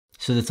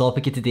So the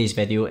topic of today's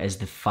video is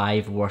the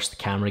 5 worst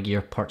camera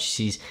gear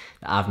purchases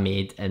that I've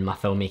made in my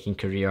filmmaking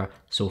career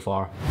so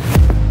far.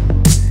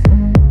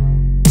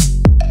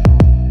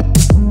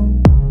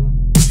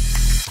 I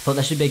thought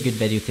this would be a good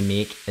video to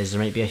make, as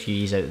there might be a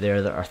few of you out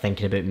there that are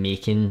thinking about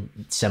making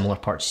similar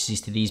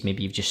purchases to these.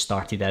 Maybe you've just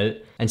started out.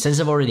 And since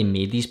I've already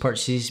made these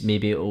purchases,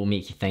 maybe it will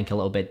make you think a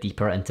little bit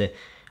deeper into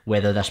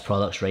whether this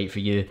product's right for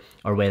you,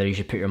 or whether you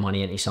should put your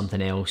money into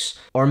something else.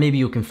 Or maybe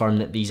you'll confirm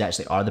that these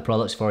actually are the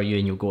products for you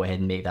and you'll go ahead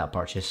and make that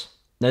purchase.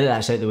 Now that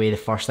that's out the way, the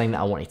first thing that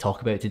I want to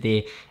talk about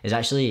today is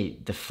actually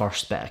the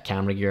first bit of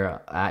camera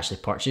gear I actually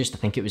purchased. I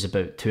think it was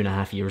about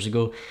 2.5 years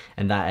ago,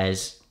 and that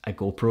is a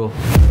GoPro.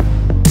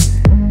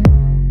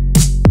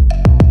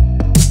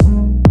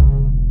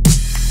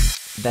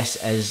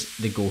 This is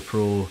the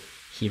GoPro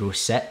Hero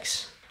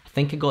 6. I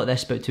think I got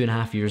this about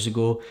 2.5 years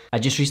ago. I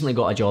just recently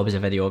got a job as a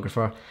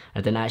videographer. I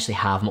didn't actually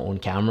have my own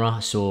camera,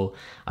 so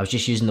I was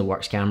just using the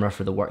works camera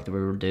for the work that we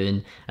were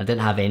doing. I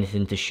didn't have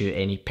anything to shoot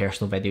any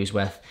personal videos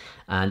with,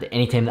 and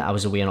anytime that I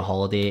was away on a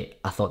holiday,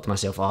 I thought to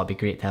myself, oh, it'd be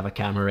great to have a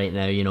camera right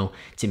now, you know,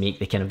 to make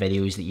the kind of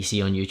videos that you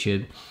see on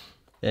YouTube.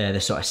 The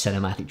sort of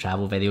cinematic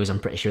travel videos. I'm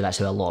pretty sure that's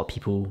how a lot of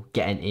people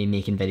get into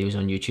making videos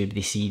on YouTube.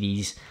 They see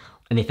these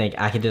and they think,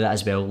 I could do that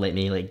as well, let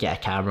me like get a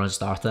camera and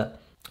start it.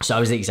 So I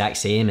was the exact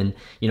same, and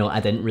you know, I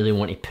didn't really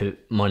want to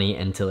put money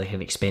into like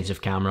an expensive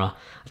camera.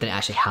 I didn't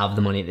actually have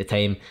the money at the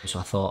time, so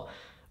I thought,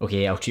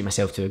 okay, I'll treat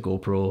myself to a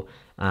GoPro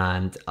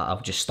and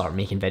I'll just start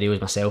making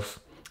videos myself.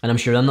 And I'm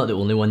sure I'm not the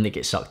only one that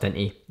gets sucked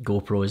into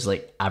GoPro's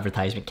like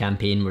advertisement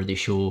campaign where they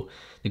show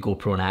the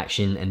GoPro in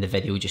action and the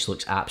video just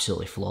looks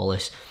absolutely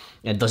flawless.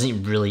 It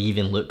doesn't really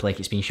even look like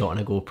it's been shot on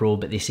a GoPro,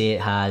 but they say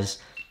it has.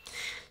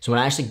 So when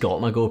I actually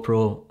got my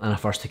GoPro and I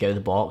first took it out of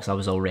the box, I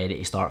was all ready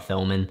to start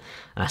filming,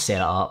 and I set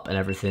it up and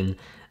everything,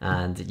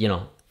 and you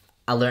know,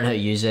 I learned how to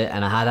use it,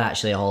 and I had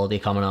actually a holiday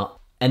coming up.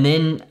 And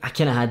then I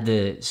kind of had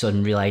the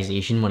sudden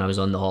realization when I was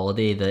on the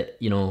holiday that,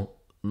 you know,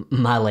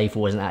 my life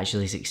wasn't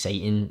actually as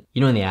exciting.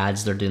 You know, in the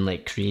ads they're doing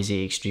like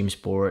crazy extreme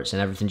sports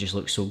and everything just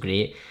looks so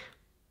great.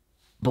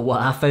 But what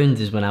I found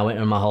is when I went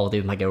on my holiday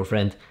with my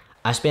girlfriend,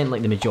 I spent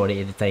like the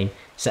majority of the time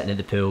sitting at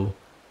the pool,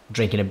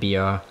 drinking a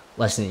beer,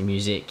 listening to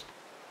music,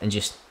 and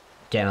just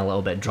getting a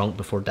little bit drunk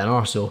before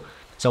dinner. So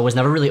I was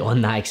never really on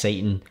that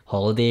exciting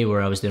holiday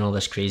where I was doing all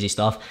this crazy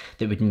stuff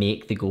that would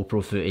make the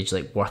GoPro footage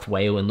like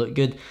worthwhile and look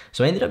good.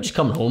 So I ended up just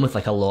coming home with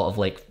like a lot of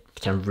like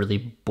kind of really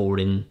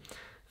boring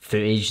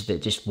footage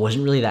that just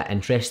wasn't really that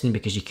interesting,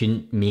 because you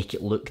couldn't make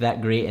it look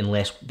that great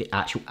unless the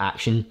actual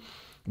action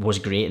was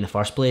great in the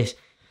first place.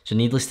 So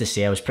needless to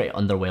say, I was pretty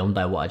underwhelmed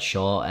by what I'd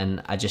shot,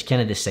 and I just kind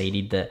of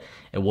decided that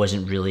it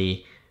wasn't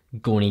really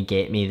going to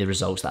get me the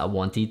results that I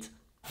wanted.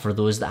 For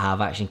those that have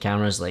action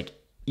cameras, like,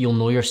 you'll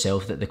know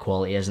yourself that the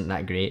quality isn't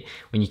that great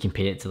when you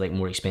compare it to like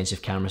more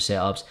expensive camera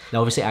setups. Now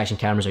obviously action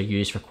cameras are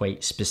used for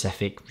quite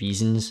specific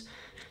reasons.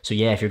 So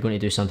yeah, if you're going to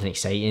do something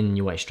exciting,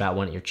 you want to strap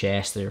one at your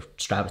chest or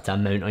strap it to a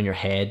mount on your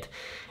head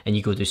and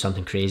you go do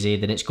something crazy,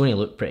 then it's going to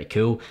look pretty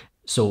cool.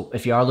 So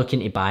if you are looking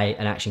to buy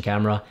an action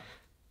camera,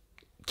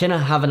 kind of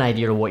have an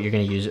idea of what you're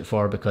going to use it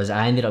for, because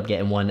I ended up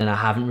getting one and I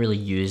haven't really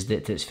used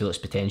it to its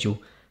fullest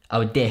potential. I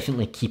would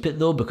definitely keep it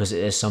though, because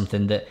it is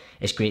something that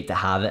it's great to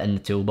have it in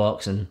the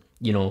toolbox, and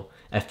you know,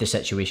 if the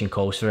situation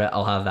calls for it,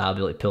 I'll have that, I'll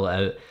be able to pull it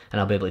out and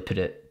I'll be able to put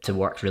it to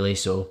work really.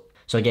 So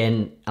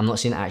again, I'm not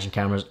saying that action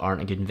cameras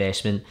aren't a good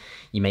investment.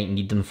 You might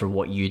need them for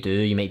what you do.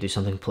 You might do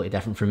something completely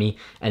different from me,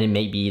 and it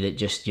might be that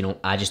just, you know,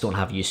 I just don't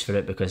have use for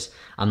it because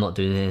I'm not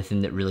doing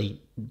anything that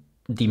really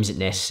deems it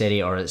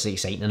necessary or it's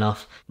exciting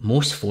enough.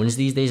 Most phones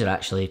these days are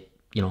actually,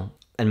 you know,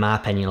 in my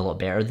opinion, a lot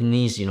better than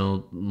these. You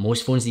know,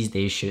 most phones these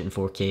days shoot in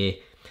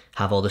 4K,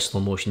 have all the slow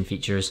motion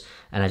features,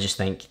 and I just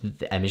think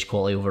the image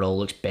quality overall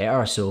looks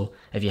better. So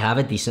if you have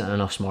a decent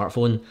enough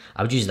smartphone,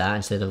 I would use that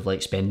instead of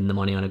like spending the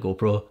money on a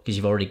GoPro, because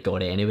you've already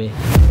got it anyway.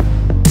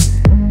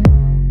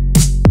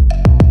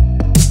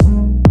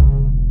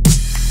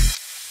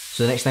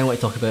 So the next thing I want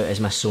to talk about is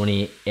my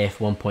Sony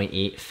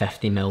f1.8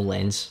 50mm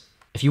lens.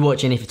 If you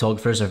watch any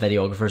photographers or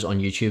videographers on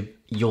YouTube,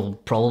 you'll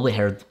probably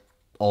heard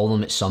all of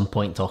them at some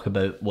point talk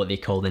about what they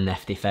call the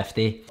nifty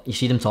 50. You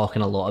see them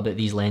talking a lot about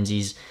these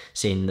lenses,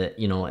 saying that,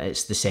 you know,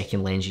 it's the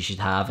second lens you should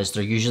have, as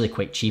they're usually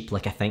quite cheap.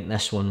 Like I think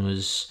this one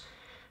was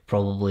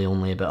probably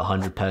only about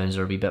 £100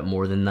 or a wee bit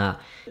more than that.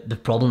 The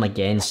problem,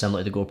 again,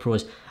 similar to the GoPro,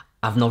 is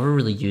I've never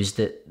really used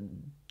it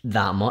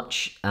that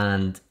much,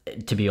 and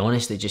to be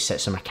honest, it just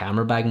sits in my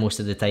camera bag most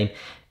of the time.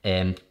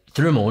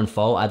 Through my own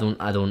fault,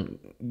 I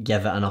don't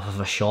give it enough of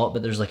a shot,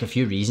 but there's like a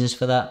few reasons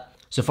for that.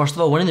 So first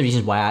of all, one of the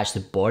reasons why I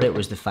actually bought it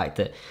was the fact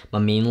that my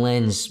main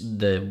lens,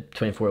 the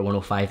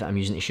 24-105 that I'm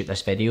using to shoot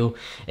this video,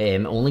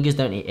 only goes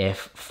down to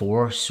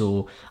f4,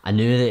 so I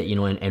knew that, you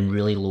know, in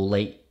really low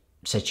light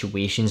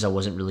situations I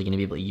wasn't really going to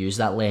be able to use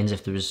that lens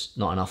if there was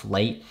not enough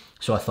light.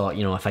 So I thought,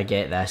 you know, if I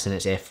get this and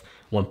it's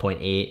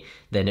f1.8,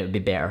 then it would be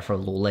better for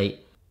low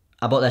light.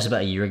 I bought this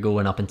about a year ago,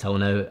 and up until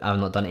now I've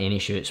not done any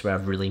shoots where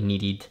I've really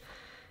needed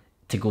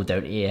to go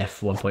down to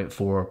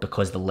f1.4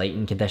 because the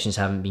lighting conditions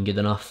haven't been good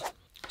enough.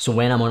 So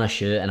when I'm on a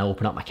shoot and I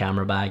open up my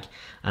camera bag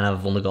and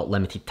I've only got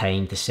limited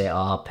time to set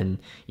up and,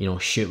 you know,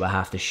 shoot what I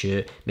have to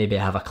shoot, maybe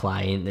I have a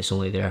client that's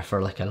only there for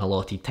like an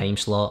allotted time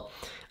slot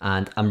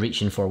and I'm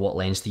reaching for what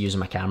lens to use on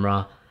my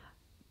camera,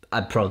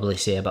 I'd probably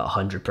say about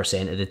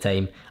 100% of the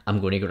time I'm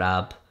going to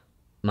grab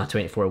my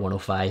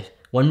 24-105.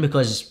 One,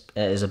 because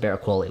it is a better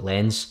quality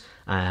lens,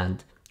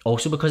 and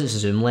also because it's a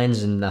zoom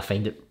lens and I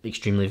find it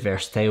extremely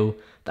versatile,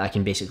 that I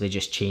can basically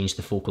just change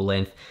the focal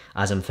length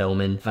as I'm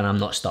filming and I'm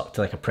not stuck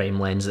to like a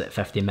prime lens at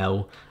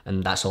 50mm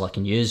and that's all I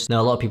can use.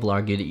 Now a lot of people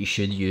argue that you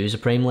should use a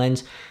prime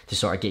lens to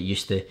sort of get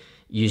used to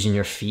using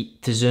your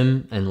feet to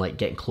zoom and like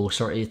getting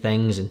closer to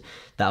things, and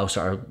that'll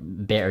sort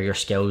of better your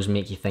skills,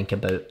 make you think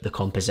about the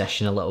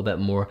composition a little bit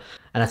more.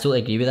 And I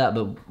totally agree with that,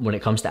 but when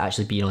it comes to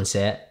actually being on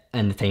set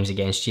and the time's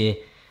against you,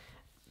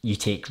 you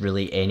take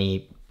really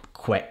any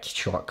quick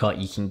shortcut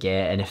you can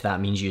get, and if that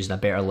means using a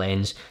better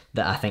lens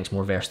that I think's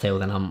more versatile,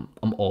 then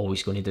I'm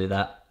always going to do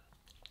that.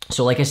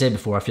 So like I said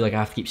before, I feel like I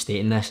have to keep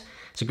stating this,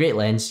 it's a great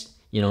lens,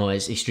 you know,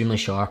 it's extremely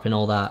sharp and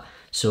all that,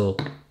 so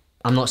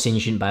I'm not saying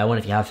you shouldn't buy one.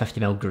 If you have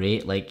 50mm,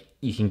 great, like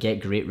you can get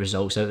great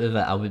results out of it.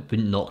 I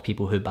wouldn't knock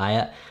people who buy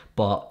it,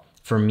 but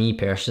for me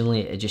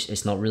personally,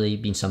 it's not really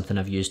been something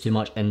I've used too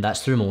much, and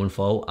that's through my own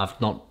fault.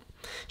 I've not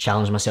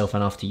challenged myself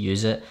enough to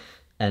use it,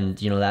 and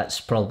you know,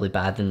 that's probably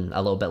bad and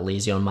a little bit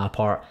lazy on my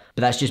part,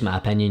 but that's just my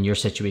opinion. Your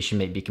situation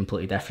might be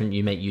completely different.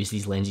 You might use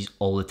these lenses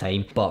all the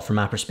time, but from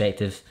my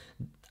perspective,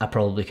 I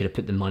probably could have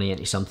put the money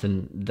into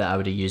something that I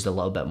would have used a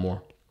little bit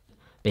more.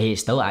 But hey,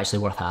 it's still actually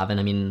worth having.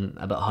 I mean,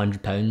 about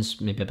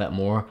 £100, maybe a bit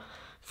more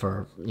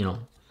for, you know,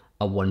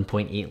 a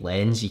 1.8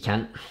 lens. You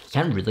can't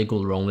really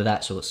go wrong with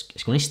that, so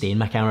it's going to stay in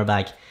my camera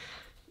bag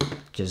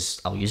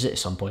because I'll use it at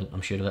some point,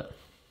 I'm sure of it.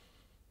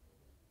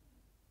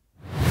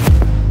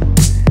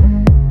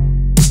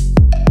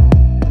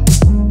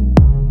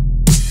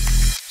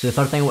 So the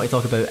third thing I want to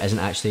talk about isn't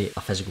actually a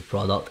physical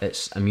product,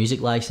 it's a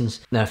music license.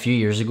 Now a few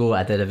years ago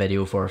I did a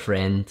video for a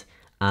friend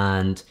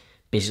and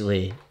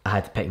basically I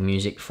had to pick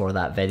music for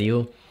that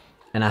video,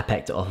 and I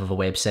picked it off of a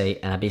website,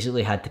 and I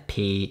basically had to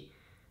pay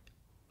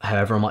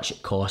however much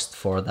it cost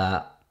for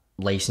that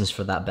license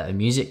for that bit of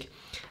music.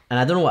 And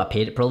I don't know what I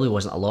paid, it probably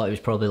wasn't a lot, it was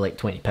probably like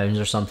 £20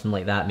 or something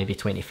like that, maybe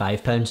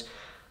 £25.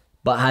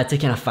 But I had to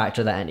kind of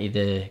factor that into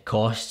the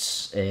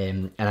costs,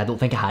 and I don't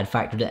think I had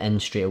factored it in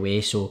straight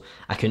away, so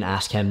I couldn't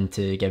ask him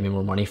to give me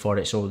more money for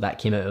it, so that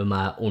came out of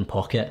my own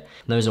pocket.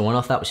 Now as a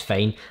one-off, that was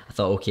fine. I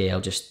thought, okay,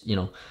 I'll just, you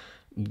know,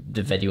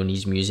 the video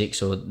needs music,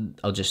 so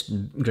I'll just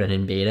grin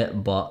and bear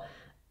it. But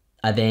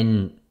I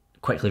then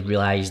quickly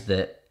realised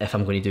that if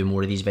I'm going to do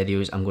more of these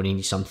videos, I'm going to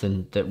need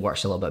something that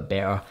works a little bit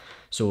better.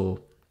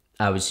 So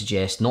I would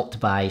suggest not to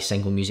buy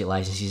single music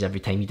licenses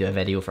every time you do a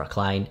video for a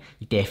client.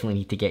 You definitely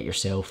need to get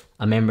yourself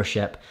a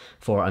membership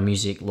for a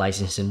music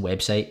licensing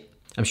website.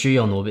 I'm sure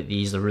you all know about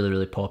these, they're really,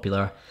 really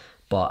popular,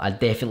 but I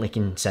definitely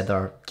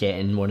consider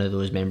getting one of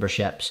those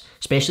memberships,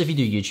 especially if you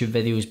do YouTube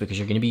videos, because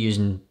you're going to be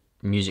using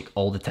music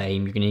all the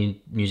time. You're going to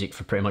need music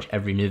for pretty much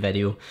every new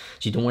video, so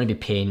you don't want to be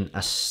paying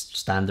a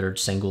standard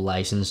single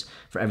license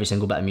for every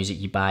single bit of music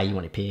you buy. You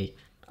want to pay,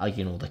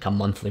 you know, like a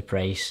monthly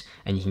price,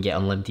 and you can get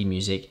unlimited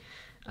music.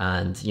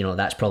 And you know,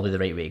 that's probably the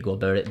right way to go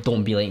about it.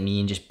 Don't be like me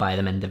and just buy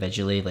them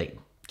individually, like,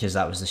 because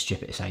that was the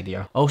stupidest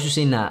idea. Also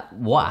saying that,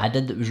 what I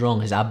did that was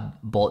wrong is I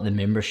bought the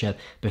membership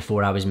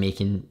before I was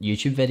making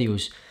YouTube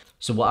videos.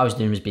 So what I was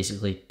doing was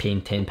basically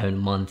paying £10 a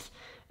month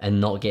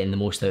and not getting the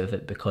most out of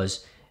it,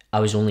 because I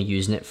was only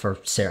using it for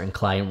certain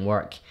client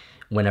work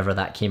whenever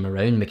that came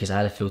around, because I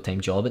had a full-time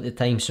job at the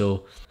time.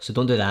 So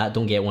don't do that.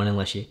 Don't get one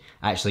unless you're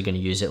actually going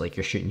to use it, like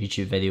you're shooting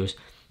YouTube videos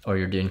or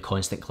you're doing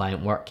constant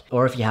client work.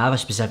 Or if you have a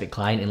specific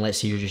client and let's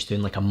say you're just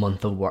doing like a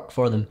month of work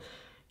for them,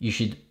 you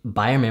should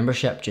buy a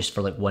membership just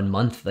for like 1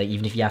 month, like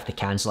even if you have to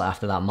cancel it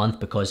after that month,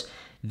 because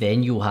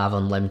then you'll have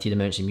unlimited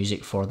amounts of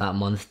music for that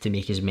month to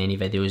make as many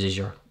videos as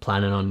you're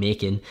planning on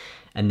making,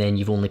 and then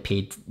you've only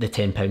paid the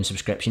 £10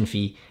 subscription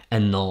fee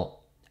and not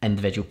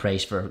individual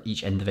price for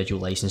each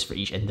individual license for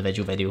each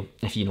individual video,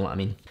 if you know what I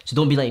mean. So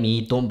don't be like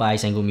me, don't buy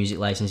single music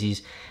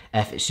licenses.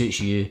 If it suits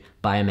you,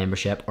 buy a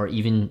membership, or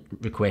even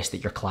request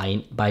that your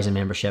client buys a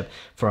membership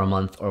for a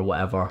month or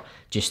whatever,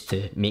 just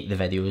to make the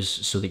videos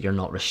so that you're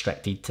not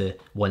restricted to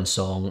one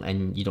song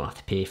and you don't have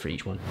to pay for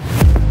each one.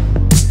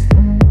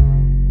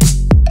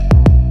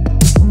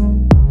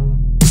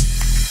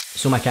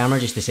 So my camera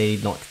just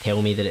decided not to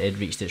tell me that it had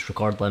reached its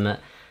record limit,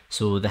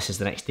 so this is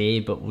the next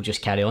day, but we'll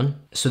just carry on.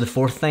 So the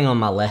fourth thing on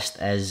my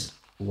list is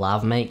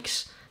lav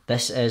mics.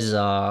 This is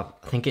I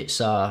think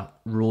it's a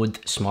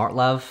Rode Smart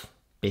Lav.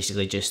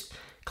 Basically just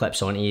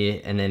clips onto you,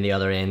 and then the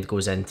other end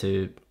goes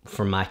into,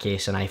 for my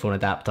case, an iPhone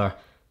adapter.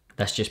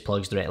 This just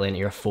plugs directly into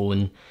your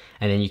phone,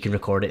 and then you can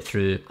record it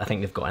through, I think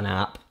they've got an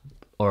app,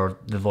 or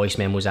the voice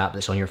memos app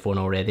that's on your phone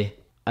already.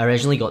 I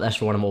originally got this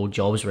for one of my old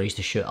jobs where I used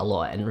to shoot a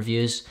lot of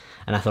interviews,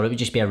 and I thought it would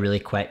just be a really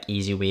quick,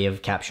 easy way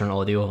of capturing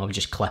audio. I would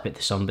just clip it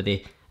to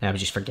somebody and I would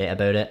just forget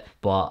about it.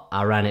 But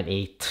I ran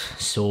into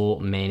so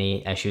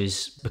many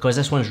issues. Because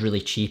this one's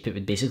really cheap, it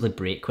would basically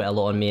break quite a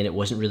lot on me, and it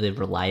wasn't really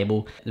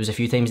reliable. There was a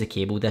few times the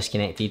cable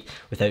disconnected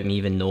without me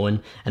even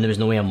knowing, and there was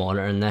no way of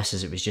monitoring this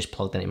as it was just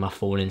plugged into my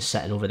phone and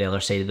sitting over the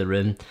other side of the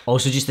room.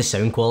 Also, just the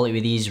sound quality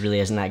with these really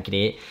isn't that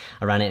great.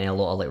 I ran into a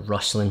lot of like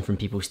rustling from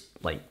people's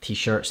like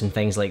t-shirts and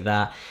things like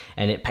that,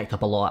 and it picked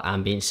up a lot of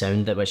ambient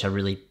sound which I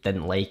really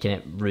didn't like, and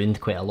it ruined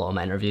quite a lot of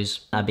my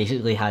interviews. I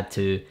basically had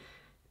to,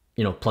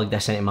 you know, plug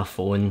this into my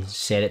phone,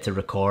 set it to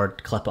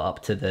record, clip it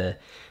up to the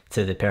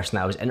person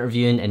that I was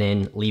interviewing, and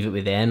then leave it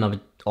with them. I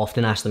would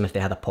often ask them if they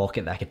had a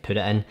pocket that I could put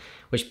it in,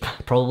 which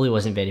probably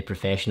wasn't very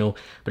professional,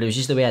 but it was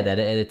just the way I did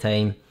it at the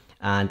time.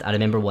 And I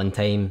remember one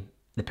time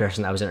the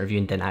person that I was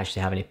interviewing didn't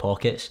actually have any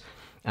pockets,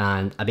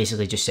 and I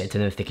basically just said to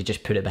them if they could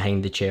just put it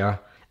behind the chair.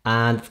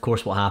 And of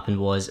course what happened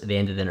was, at the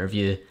end of the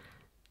interview,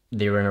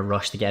 they were in a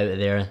rush to get out of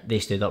there. They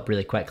stood up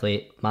really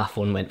quickly, my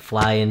phone went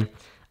flying,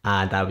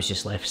 and I was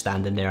just left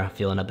standing there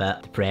feeling a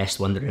bit depressed,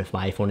 wondering if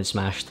my iPhone had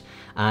smashed.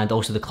 And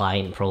also the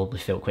client probably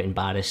felt quite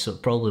embarrassed, so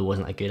it probably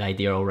wasn't a good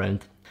idea all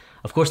round.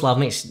 Of course, lav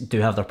mics do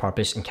have their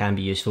purpose and can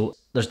be useful.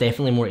 There's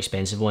definitely more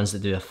expensive ones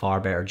that do a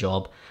far better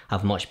job,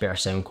 have much better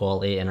sound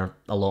quality, and are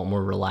a lot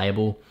more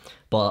reliable.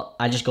 But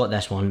I just got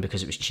this one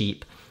because it was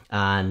cheap,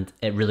 and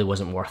it really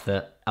wasn't worth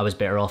it. I was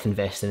better off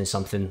investing in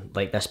something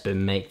like this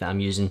boom mic that I'm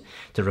using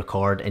to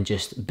record and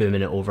just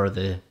booming it over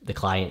the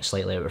client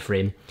slightly out of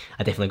frame.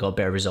 I definitely got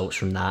better results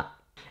from that.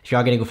 If you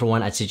are going to go for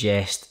one, I'd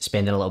suggest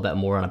spending a little bit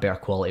more on a better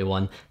quality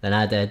one than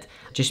I did.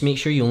 Just make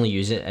sure you only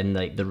use it in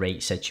like the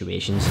right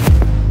situations.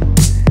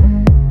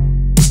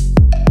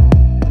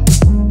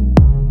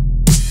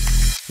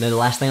 Now the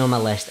last thing on my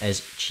list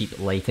is cheap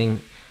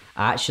lighting.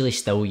 I actually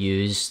still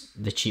use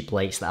the cheap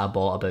lights that I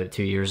bought about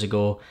 2 years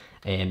ago.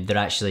 They're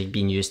actually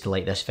being used to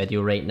light this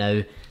video right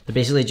now. They're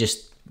basically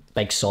just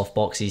big soft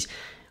boxes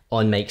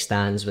on mic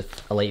stands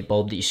with a light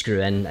bulb that you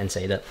screw in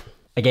inside it.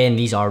 Again,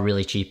 these are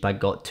really cheap. I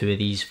got 2 of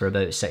these for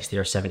about 60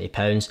 or 70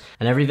 pounds,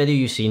 and every video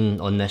you've seen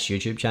on this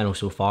YouTube channel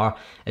so far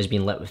has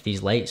been lit with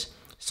these lights.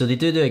 So they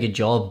do a good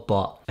job,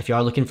 but if you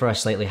are looking for a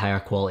slightly higher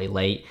quality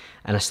light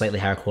and a slightly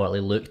higher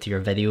quality look to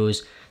your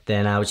videos,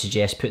 then I would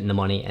suggest putting the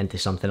money into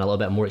something a little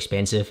bit more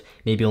expensive,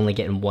 maybe only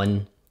getting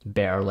one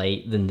better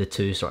light than the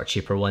 2 sort of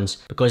cheaper ones.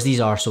 Because these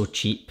are so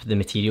cheap, the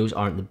materials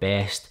aren't the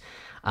best.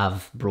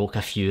 I've broke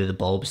a few of the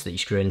bulbs that you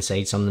screw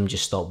inside, some of them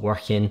just stopped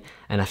working,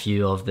 and a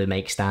few of the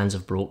mic stands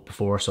have broke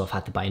before, so I've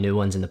had to buy new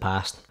ones in the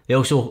past. They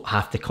also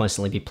have to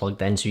constantly be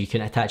plugged in, so you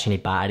couldn't attach any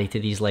battery to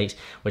these lights,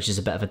 which is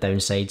a bit of a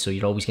downside, so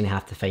you're always going to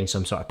have to find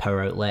some sort of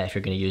power outlet if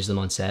you're going to use them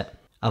on set.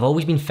 I've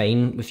always been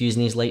fine with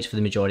using these lights for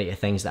the majority of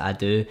things that I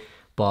do,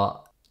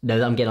 but now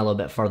that I'm getting a little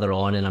bit further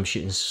on and I'm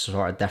shooting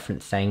sort of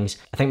different things,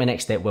 I think my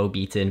next step will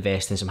be to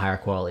invest in some higher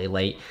quality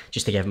light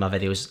just to give my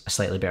videos a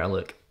slightly better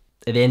look.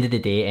 At the end of the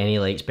day, any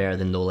light's better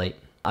than no light.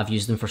 I've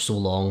used them for so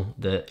long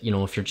that, you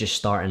know, if you're just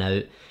starting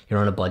out, you're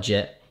on a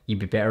budget, you'd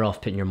be better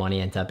off putting your money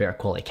into a better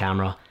quality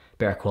camera,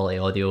 better quality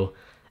audio,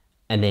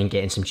 and then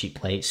getting some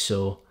cheap lights.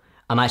 So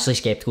I'm actually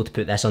skeptical to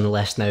put this on the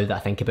list now that I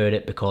think about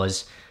it,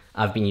 because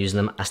I've been using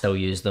them, I still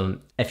use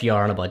them. If you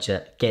are on a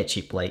budget, get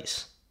cheap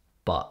lights.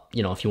 But,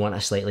 you know, if you want a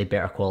slightly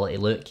better quality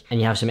look and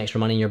you have some extra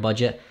money in your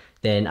budget,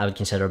 then I would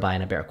consider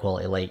buying a better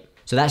quality light.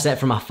 So that's it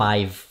for my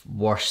 5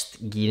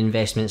 worst gear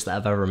investments that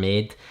I've ever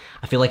made.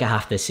 I feel like I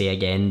have to say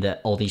again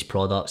that all these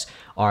products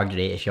are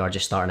great if you are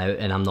just starting out,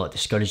 and I'm not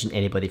discouraging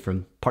anybody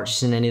from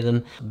purchasing any of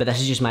them, but this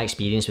is just my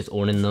experience with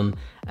owning them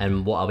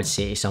and what I would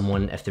say to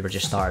someone if they were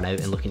just starting out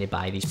and looking to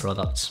buy these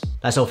products.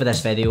 That's all for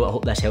this video. I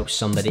hope this helps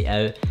somebody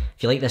out.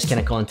 If you like this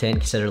kind of content,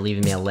 consider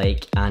leaving me a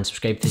like and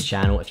subscribe to the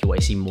channel if you want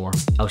to see more.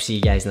 I'll see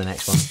you guys in the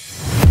next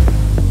one.